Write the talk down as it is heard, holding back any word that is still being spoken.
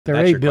There are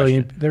That's 8 your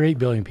billion. question. There are 8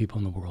 billion people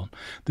in the world.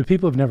 The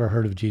people who've never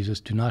heard of Jesus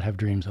do not have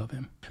dreams of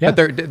him. Yeah.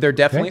 But there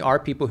definitely Okay. are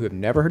people who have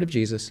never heard of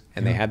Jesus,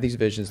 and they have these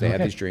visions, they have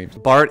Okay. these dreams.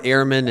 Bart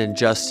Ehrman and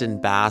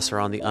Justin Bass are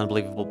on the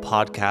Unbelievable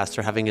podcast.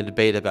 They're having a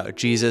debate about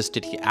Jesus.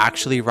 Did he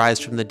actually rise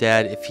from the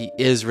dead? If he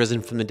is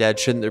risen from the dead,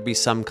 shouldn't there be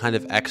some kind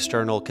of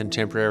external,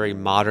 contemporary,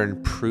 modern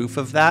proof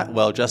of that?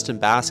 Well, Justin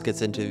Bass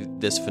gets into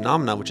this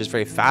phenomenon, which is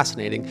very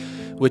fascinating,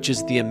 which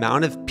is the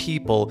amount of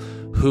people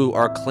who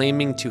are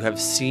claiming to have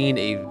seen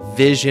a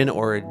vision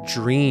or a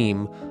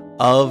dream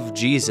of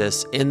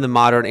Jesus in the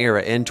modern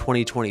era in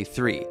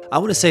 2023. I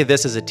want to say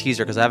this as a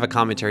teaser because I have a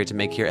commentary to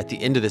make here at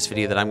the end of this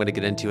video that I'm going to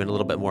get into in a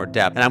little bit more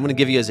depth. And I'm going to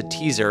give you as a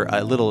teaser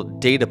a little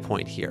data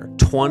point here.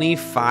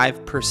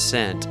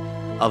 25%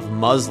 of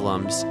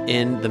Muslims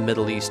in the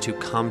Middle East who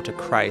come to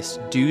Christ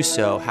do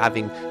so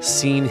having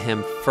seen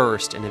him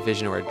first in a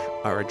vision or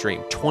a dream.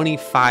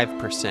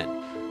 25%.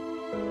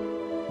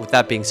 With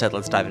that being said,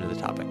 let's dive into the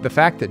topic. The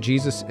fact that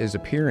Jesus is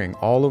appearing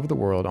all over the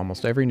world,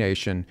 almost every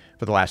nation,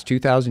 for the last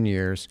 2,000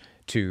 years,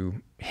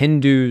 to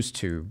Hindus,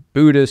 to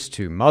Buddhists,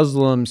 to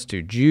Muslims,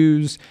 to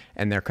Jews,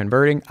 and they're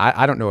converting.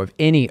 I don't know of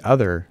any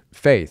other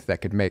faith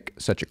that could make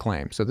such a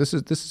claim. So this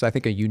is I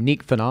think, a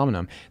unique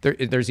phenomenon.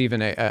 There's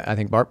even I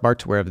think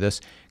Bart's aware of this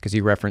because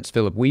he referenced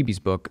Philip Weeby's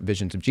book,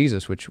 Visions of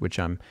Jesus, which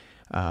I'm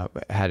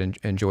had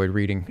enjoyed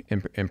reading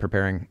in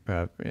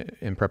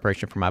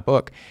preparation for my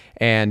book,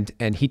 and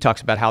he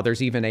talks about how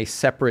there's even a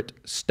separate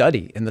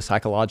study in the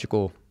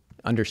psychological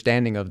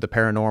understanding of the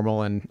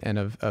paranormal and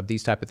of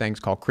these type of things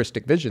called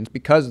Christic visions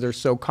because they're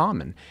so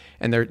common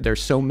and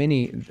there's so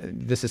many.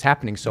 This is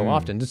happening so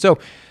often, and so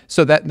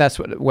that's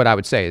what I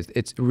would say is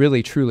it's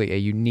really truly a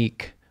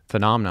unique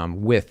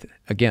phenomenon with,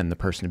 again, the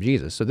person of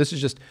Jesus. So this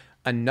is just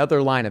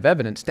another line of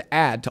evidence to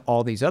add to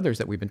all these others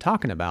that we've been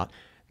talking about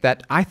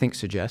that I think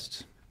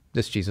suggests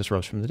this Jesus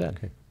rose from the dead.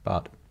 Okay.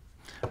 But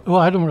Well,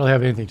 I don't really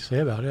have anything to say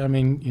about it. I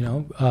mean,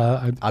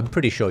 I'm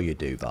pretty sure you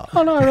do, Bart.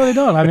 oh no, I really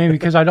don't. I mean,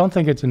 because I don't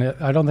think it's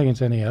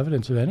any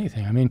evidence of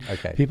anything. I mean,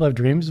 Okay. people have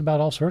dreams about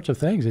all sorts of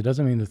things. It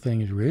doesn't mean the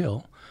thing is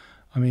real.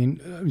 I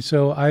mean,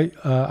 so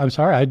I'm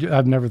sorry,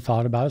 I've never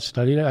thought about it,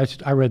 studied it.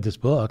 I read this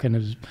book, and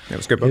It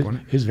was a good book,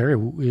 wasn't it? It's very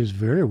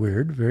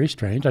weird, very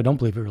strange. I don't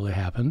believe it really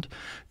happened.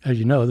 As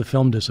you know, the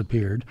film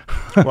disappeared.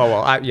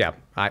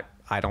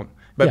 I don't.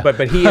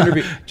 But he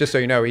interviewed. Just so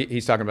you know,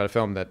 he's talking about a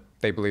film that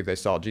they believe they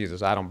saw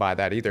Jesus. I don't buy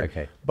that either.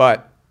 Okay.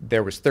 But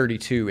there was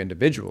 32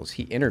 individuals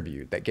he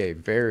interviewed that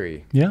gave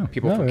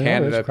people from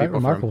Canada, it's quite people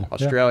remarkable. from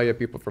Australia,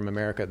 people from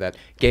America that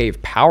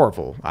gave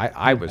powerful.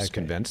 I was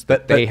convinced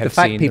that they had the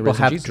fact seen people the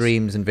risen have Jesus.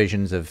 dreams and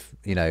visions of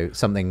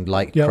something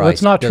like Yeah, Christ. well,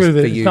 it's not does true that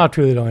for it's you- not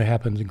true that it only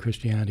happens in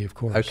Christianity, of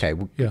course. Okay,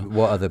 Yeah.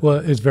 what other Well,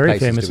 it's very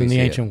places famous do we in the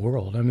see it? ancient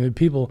world. I mean,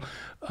 people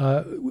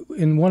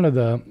in one of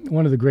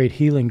the great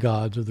healing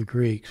gods of the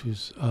Greeks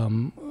was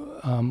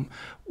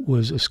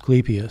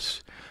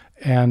Asclepius,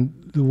 and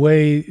the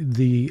way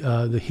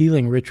the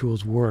healing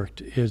rituals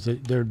worked is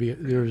that there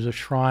was a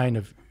shrine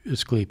of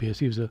Asclepius.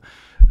 He was a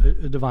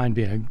divine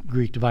being, a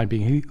Greek divine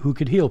being who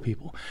could heal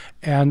people,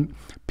 and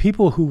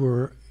people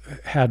who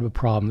had a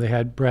problem. They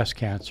had breast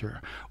cancer,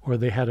 or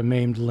they had a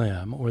maimed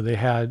limb, or they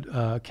had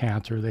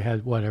cancer. They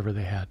had whatever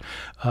they had.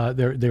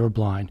 They were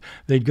blind.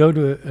 They'd go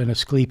to an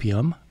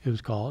Asclepium. It was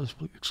called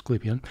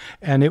Asclepion,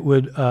 and it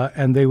would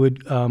they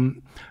would.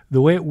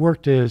 The way it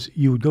worked is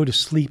you would go to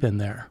sleep in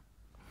there,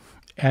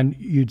 and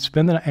you'd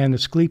spend and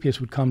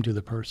Asclepius would come to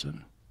the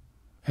person,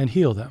 and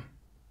heal them.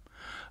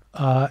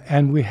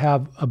 And we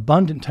have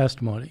abundant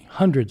testimony,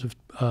 hundreds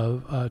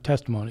of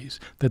testimonies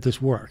that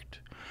this worked.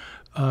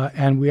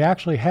 And we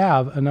actually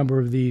have a number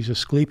of these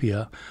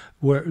Asclepia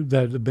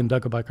that have been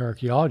dug up by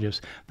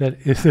archaeologists that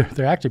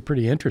they're actually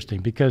pretty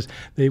interesting because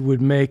they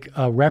would make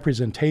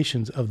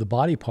representations of the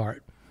body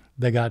part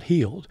that got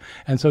healed.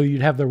 And so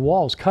you'd have their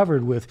walls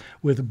covered with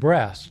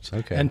breasts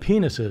and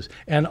penises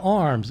and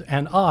arms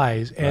and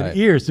eyes and Right.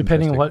 ears,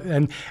 depending on what.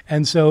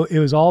 And so it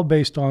was all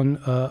based on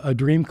a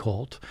dream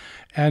cult.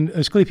 And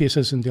Asclepius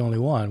isn't the only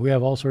one. We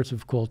have all sorts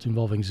of cults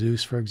involving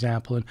Zeus, for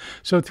example. And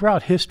so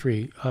throughout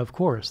history, of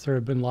course, there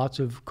have been lots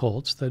of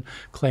cults that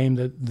claim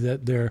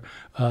that they're,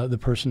 the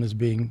person is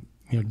being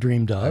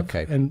dreamed of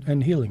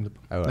and healing them.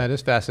 Oh, That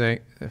is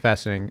fascinating.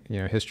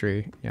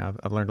 History.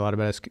 I've learned a lot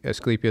about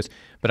Asclepius,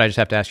 but I just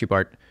have to ask you,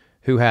 Bart,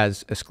 who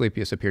has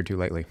Asclepius appeared to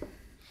lately?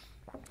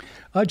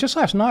 Just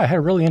last night, I had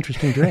a really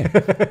interesting dream,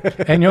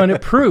 and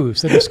it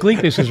proves that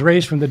Asclepius was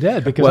raised from the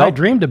dead because I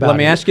dreamed about it. Let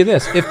me ask you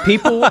this: if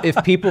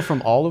people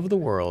from all over the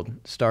world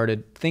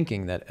started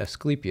thinking that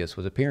Asclepius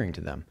was appearing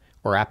to them,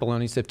 or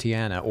Apollonius of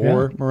Tyana,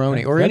 or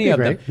Moroni, or That'd any be of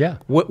great, them, yeah.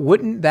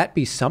 Wouldn't that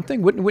be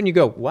something? Wouldn't you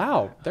go,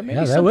 wow, there may be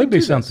something that would be to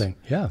this. something.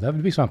 Yeah, that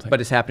would be something.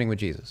 But it's happening with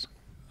Jesus.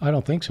 I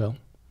don't think so.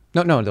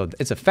 No,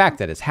 it's a fact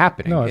that it's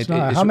happening. No, it's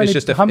not.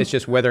 It's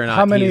just whether or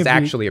not he's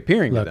actually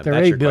appearing to them. There are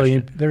That's 8 your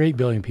billion. question. There are 8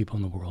 billion people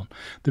in the world.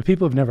 The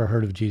people who've never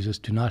heard of Jesus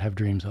do not have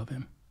dreams of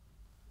him.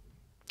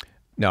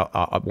 No,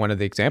 one of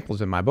the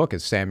examples in my book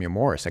is Samuel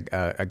Morris,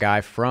 a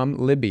guy from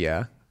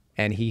Libya,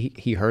 and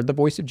he heard the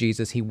voice of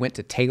Jesus. He went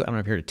to Taylor. I don't know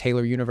if you heard of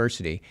Taylor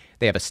University.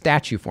 They have a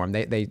statue for him.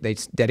 They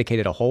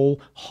dedicated a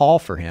whole hall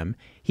for him.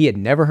 He had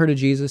never heard of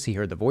Jesus. He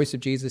heard the voice of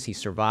Jesus. He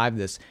survived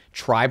this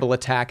tribal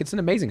attack. It's an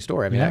amazing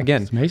story. I mean,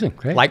 again, it's amazing.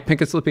 Great. Like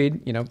Pincus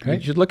Lapide, you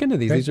should look into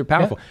these. Great. These are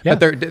powerful. Yeah.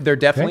 But there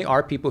definitely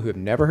are people who have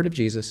never heard of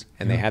Jesus,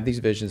 and they have these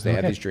visions. They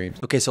have these dreams.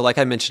 Okay, so like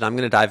I mentioned, I'm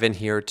going to dive in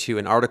here to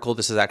an article.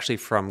 This is actually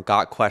from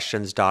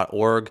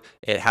gotquestions.org.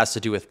 It has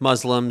to do with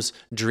Muslims,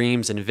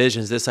 dreams, and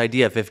visions. This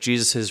idea of if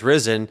Jesus is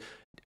risen,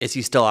 is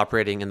he still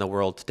operating in the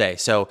world today?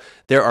 So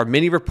there are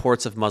many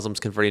reports of Muslims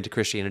converting to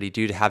Christianity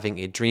due to having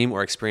a dream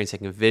or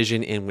experiencing a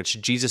vision in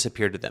which Jesus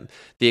appeared to them.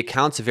 The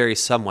accounts vary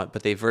somewhat,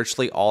 but they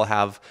virtually all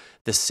have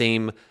the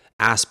same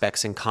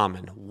aspects in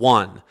common.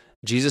 1,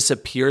 Jesus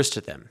appears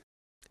to them.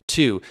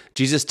 2,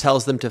 Jesus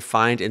tells them to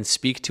find and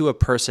speak to a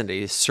person at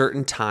a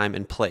certain time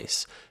and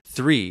place.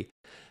 3,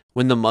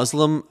 when the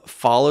Muslim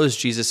follows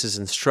Jesus'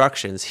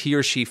 instructions, he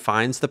or she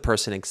finds the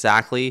person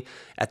exactly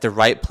at the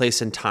right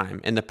place and time,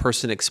 and the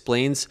person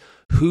explains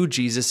who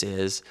Jesus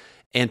is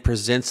and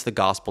presents the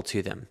gospel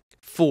to them.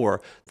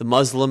 4, the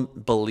Muslim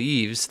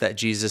believes that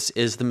Jesus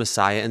is the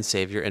Messiah and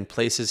Savior and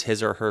places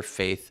his or her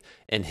faith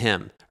in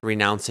him,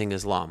 renouncing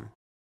Islam.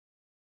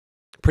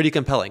 Pretty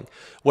compelling.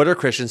 What are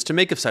Christians to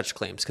make of such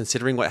claims?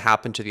 Considering what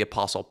happened to the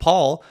Apostle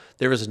Paul,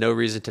 there is no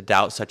reason to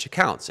doubt such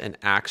accounts. In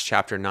Acts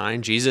chapter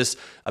 9, Jesus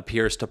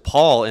appears to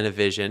Paul in a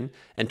vision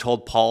and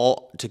told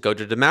Paul to go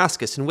to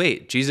Damascus and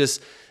wait. Jesus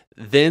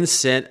then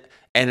sent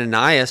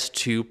Ananias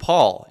to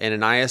Paul.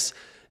 Ananias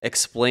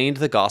explained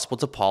the gospel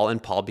to Paul,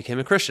 and Paul became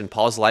a Christian.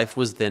 Paul's life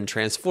was then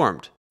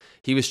transformed.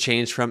 He was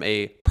changed from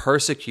a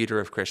persecutor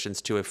of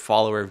Christians to a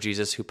follower of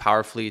Jesus who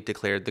powerfully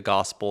declared the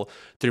gospel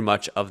through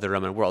much of the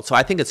Roman world. So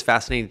I think it's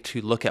fascinating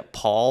to look at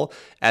Paul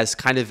as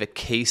kind of a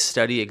case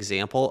study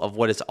example of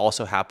what is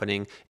also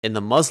happening in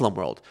the Muslim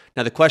world.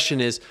 Now, the question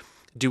is,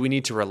 do we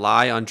need to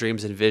rely on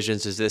dreams and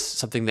visions? Is this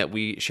something that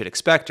we should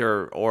expect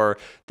or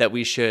that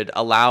we should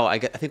allow? I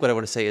think what I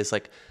want to say is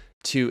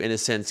to, in a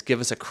sense, give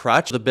us a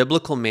crutch. The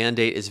biblical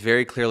mandate is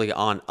very clearly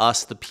on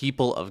us, the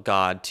people of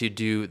God, to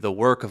do the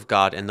work of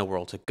God in the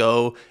world, to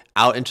go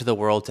out into the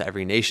world to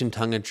every nation,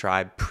 tongue, and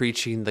tribe,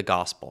 preaching the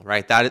gospel,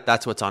 right?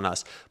 That's what's on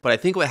us. But I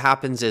think what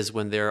happens is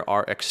when there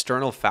are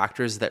external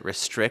factors that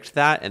restrict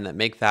that and that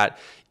make that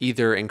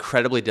either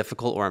incredibly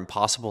difficult or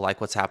impossible,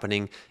 like what's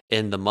happening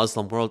in the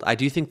Muslim world, I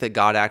do think that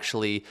God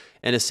actually,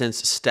 in a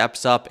sense,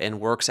 steps up and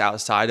works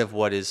outside of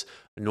what is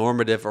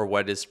normative or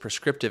what is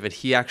prescriptive. And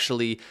he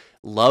actually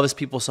loves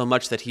people so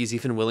much that he's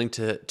even willing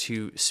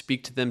to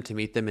speak to them, to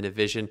meet them in a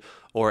vision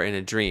or in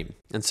a dream.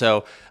 And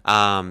so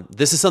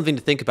this is something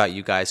to think about,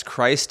 you guys.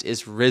 Christ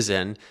is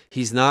risen.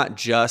 He's not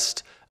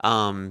just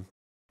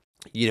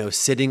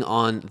sitting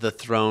on the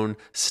throne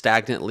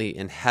stagnantly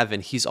in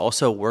heaven. He's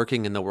also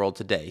working in the world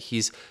today.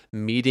 He's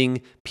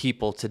meeting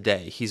people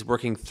today. He's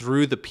working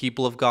through the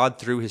people of God,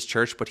 through his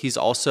church, but he's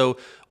also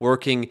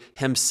working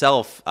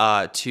himself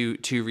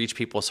to reach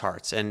people's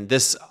hearts. And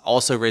this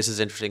also raises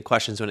interesting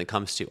questions when it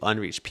comes to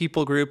unreached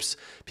people groups,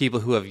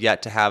 people who have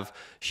yet to have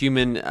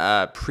human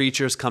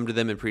preachers come to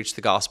them and preach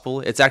the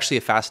gospel. It's actually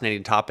a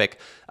fascinating topic.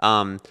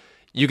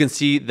 You can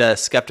see the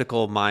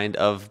skeptical mind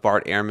of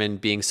Bart Ehrman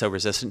being so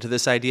resistant to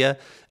this idea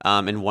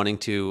and wanting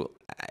to,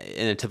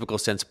 in a typical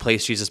sense,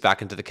 place Jesus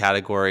back into the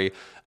category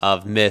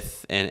of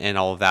myth and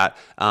all of that.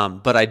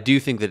 But I do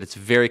think that it's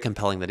very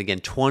compelling that,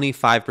 again,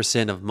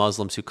 25% of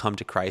Muslims who come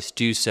to Christ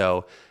do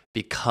so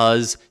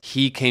because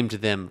he came to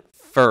them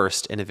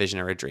first in a vision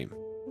or a dream.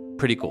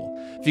 Pretty cool.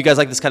 If you guys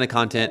like this kind of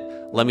content,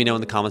 let me know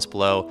in the comments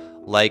below.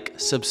 Like,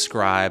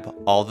 subscribe,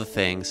 all the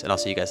things, and I'll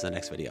see you guys in the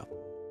next video.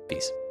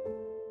 Peace.